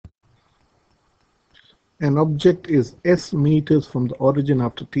An object is s meters from the origin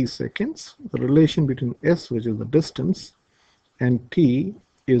after t seconds. The relation between s, which is the distance, and t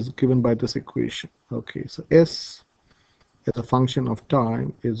is given by this equation. Okay, so s as a function of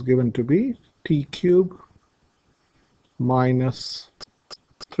time is given to be t cubed minus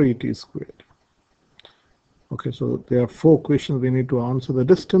 3t squared. Okay, so there are 4 questions we need to answer. The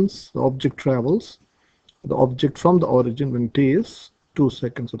distance the object travels, the object from the origin when t is 2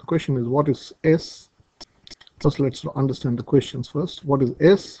 seconds. So the question is, what is s? First, let's understand the questions first. What is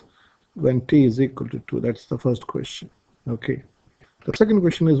s when t is equal to 2? That's the first question. Okay. The second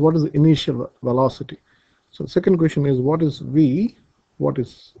question is, what is the initial velocity? So the second question is, what is v? What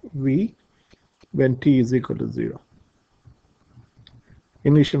is v when t is equal to 0?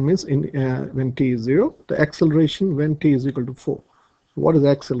 Initial means when t is 0. The acceleration when t is equal to 4. So what is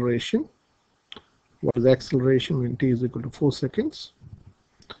acceleration? What is acceleration when t is equal to 4 seconds?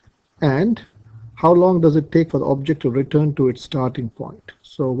 And how long does it take for the object to return to its starting point?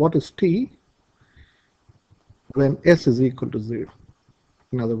 So what is t when s is equal to 0?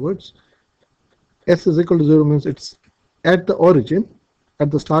 In other words, s is equal to 0 means it's at the origin, at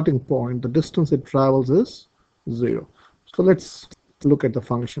the starting point, the distance it travels is 0. So let's look at the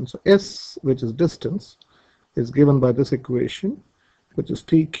function. So s, which is distance, is given by this equation, which is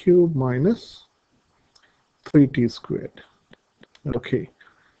t cubed minus 3t squared. Okay,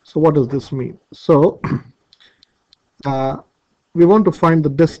 so what does this mean? So we want to find the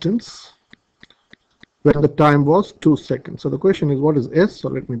distance when the time was 2 seconds. So the question is, what is s? So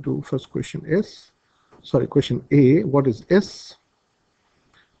let me do first question s. Sorry, question A. What is s?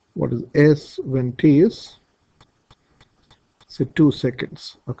 What is s when t is, say, 2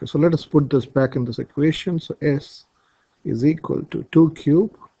 seconds? Okay, so let us put this back in this equation. So s is equal to 2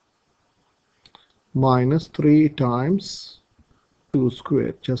 cubed minus 3 times 2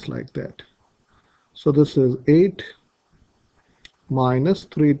 squared, just like that. So this is 8 minus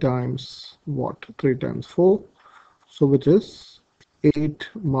 3 times what? 3 times 4. So which is 8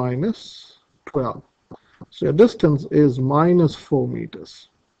 minus 12. So your distance is minus 4 meters.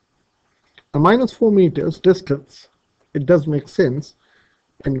 A minus 4 meters distance, it does make sense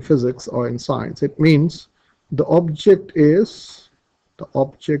in physics or in science. It means the object is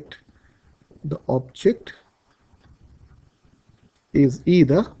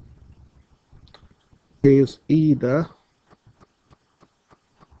either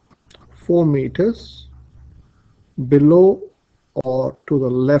 4 meters below or to the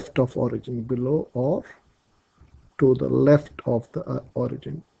left of origin, below or to the left of the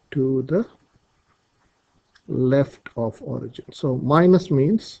origin, to the left of origin. So minus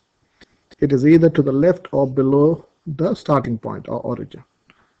means it is either to the left or below the starting point or origin.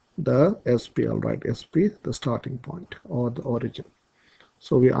 The SP, I'll write SP, the starting point or the origin.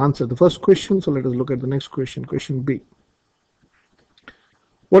 So we answered the first question. So let us look at the next question, question B.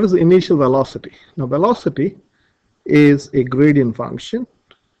 What is the initial velocity? Now velocity is a gradient function.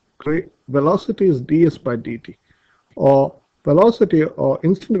 Velocity is ds by dt, or velocity or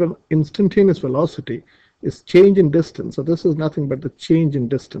instantaneous velocity is change in distance. So this is nothing but the change in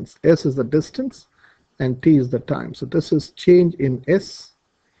distance. S is the distance and t is the time. So this is change in s,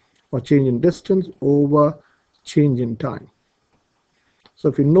 or change in distance, over change in time. So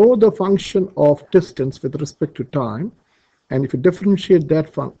if you know the function of distance with respect to time, and if you differentiate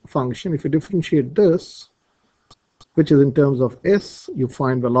that function, if you differentiate this, which is in terms of s, you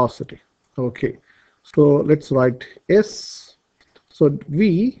find velocity. Okay, so let's write s. So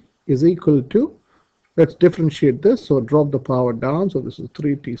v is equal to, let's differentiate this. So drop the power down. So this is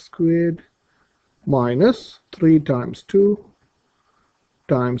 3t squared minus 3 times 2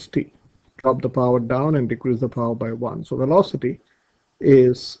 times t. Drop the power down and decrease the power by 1. So velocity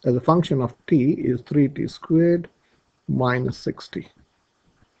is, as a function of t, is 3t squared minus 60.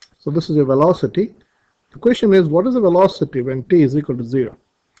 So this is your velocity. The question is, what is the velocity when t is equal to 0?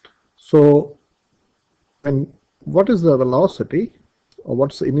 So, what is the velocity, or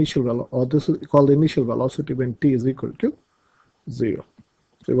what's the initial velocity, or this is called the initial velocity when t is equal to 0.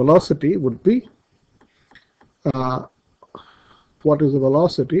 So velocity would be, what is the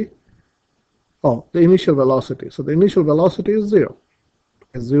velocity? Oh, the initial velocity. So the initial velocity is 0.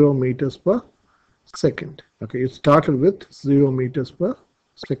 0 meters per second. Okay, it started with 0 meters per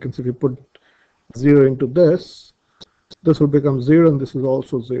second. So if you put 0 into this will become 0, and this is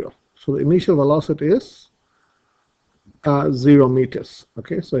also 0. So the initial velocity is 0 meters.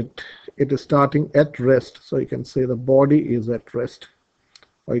 Okay, so it is starting at rest. So you can say the body is at rest,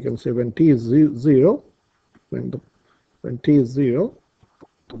 or you can say when t is 0, when t is 0,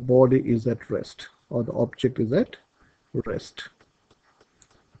 the body is at rest, or the object is at rest.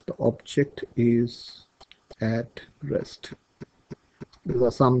 The object is at rest. These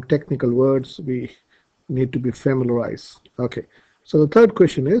are some technical words we need to be familiarized. Okay, so the third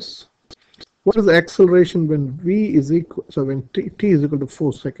question is, what is the acceleration when v is equal, so when t is equal to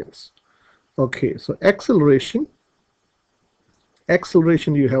 4 seconds? Okay, so acceleration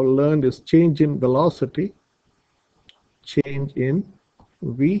you have learned is change in velocity, change in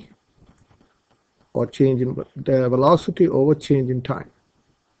v, or change in the velocity over change in time.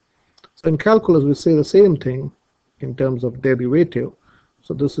 So in calculus we say the same thing in terms of derivative.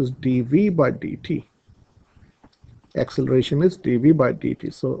 So this is dv by dt. Acceleration is dv by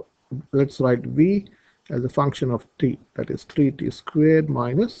dt. So let's write v as a function of t, that is 3t squared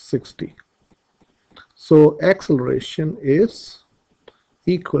minus 6t. So acceleration is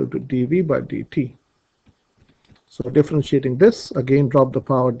equal to dv by dt. So differentiating this, again drop the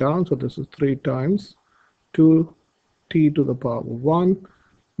power down, so this is 3 times 2t to the power 1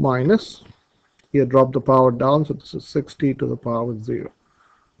 minus, here drop the power down, so this is 6t to the power 0.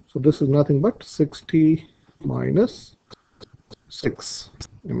 So this is nothing but 6t minus 6.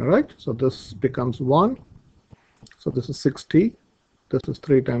 Am I right? So this becomes 1. So this is 6t. This is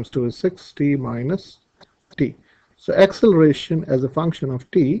 3 times 2 is 6t minus t. So acceleration as a function of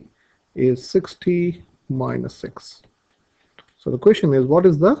t is 6t minus 6. So the question is, what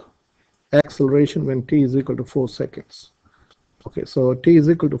is the acceleration when t is equal to 4 seconds? Okay, so t is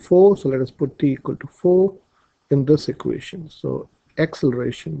equal to 4, so let us put t equal to 4 in this equation. So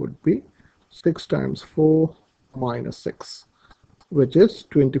acceleration would be 6 times 4 minus 6, which is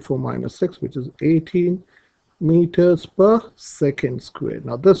 24 minus 6, which is 18 meters per second squared.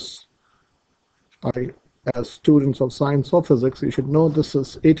 Now this, as students of science or physics, you should know this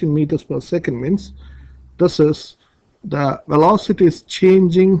is 18 meters per second means this is the velocity is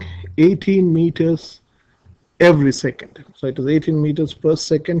changing 18 meters every second. So it is 18 meters per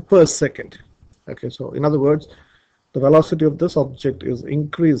second per second. Okay, so in other words, the velocity of this object is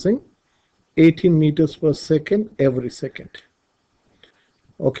increasing 18 meters per second every second.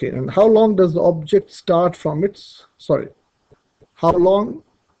 Okay, and how long does the object start from its, how long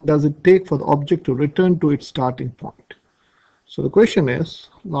does it take for the object to return to its starting point? So the question is,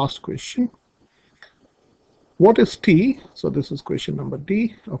 last question, what is t? So this is question number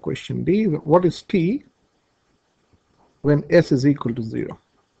D, or question D. What is t when s is equal to 0?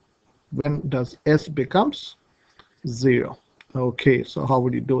 When does s becomes 0? Okay, so how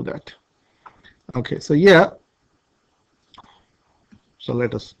would you do that? Okay, so yeah, so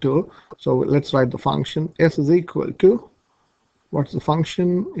let us do, so let's write the function. S is equal to, what's the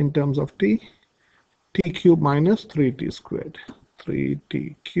function in terms of t? T cubed minus 3t squared.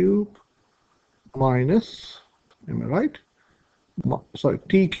 3t cubed minus, am I right? Sorry,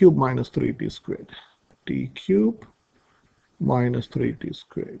 t cubed minus 3t squared. T cubed minus 3t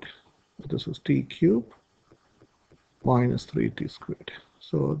squared. This is t cubed minus 3t squared.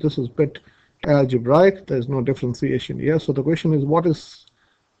 So this is bit algebraic. There is no differentiation here. So the question is, what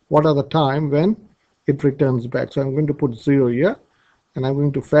are the time when it returns back? So I'm going to put 0 here, and I'm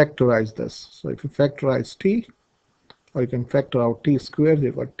going to factorize this. So if you factorize t, or you can factor out t squared,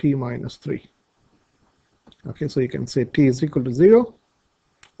 you've got t minus 3. Okay, so you can say t is equal to 0,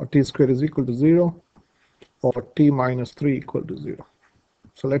 or t squared is equal to 0, or t minus 3 equal to 0.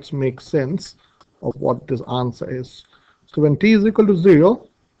 So let's make sense of what this answer is. So when t is equal to 0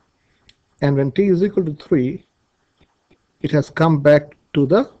 and when t is equal to 3, it has come back to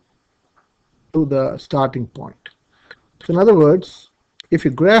the starting point. So in other words, if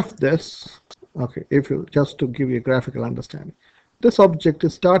you graph this, okay, if you just to give you a graphical understanding, this object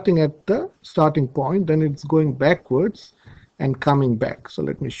is starting at the starting point, then it's going backwards and coming back. So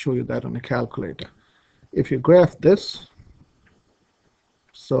let me show you that on a calculator. If you graph this,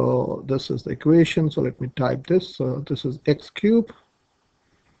 so this is the equation, so let me type this. So this is x cubed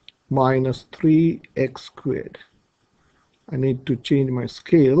minus 3x squared. I need to change my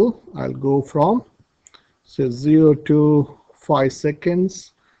scale. I'll go from, say, 0 to 5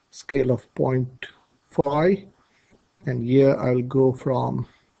 seconds, scale of 0.5, and here I'll go from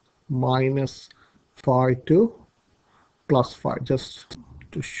minus 5 to plus 5, just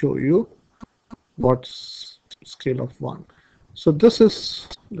to show you what's scale of 1. So this is,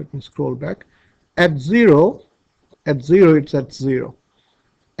 let me scroll back, at 0 it's at 0,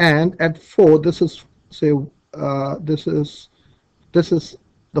 and at 4 this is, say, this is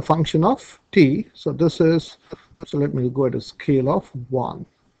the function of t. So this is, so let me go at a scale of 1,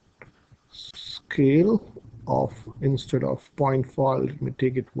 scale of, instead of 0.5, let me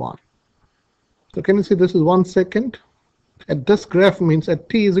take it 1. So can you see this is 1 second? At this graph means at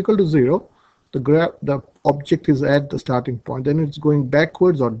t is equal to 0, the object is at the starting point, then it's going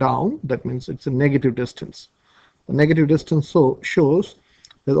backwards or down. That means it's a negative distance. The negative distance shows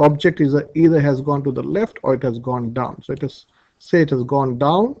the object is either has gone to the left or it has gone down. So it is, say it has gone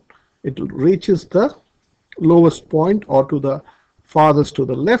down, it reaches the lowest point or to the farthest to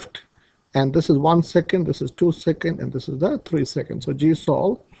the left, and this is 1 second, this is 2 seconds, and this is the 3 seconds. So G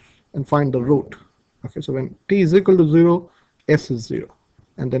solve and find the root. Okay, so when t is equal to 0, s is 0.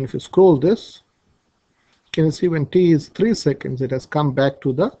 And then if you scroll this, can you see when t is 3 seconds, it has come back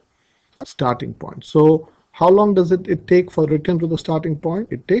to the starting point. So how long does it take for return to the starting point?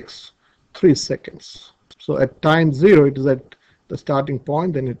 It takes 3 seconds. So at time 0, it is at the starting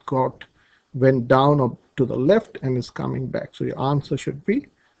point, then it went down or to the left and is coming back. So your answer should be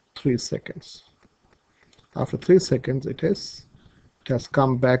 3 seconds. After 3 seconds, it has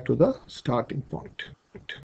come back to the starting point.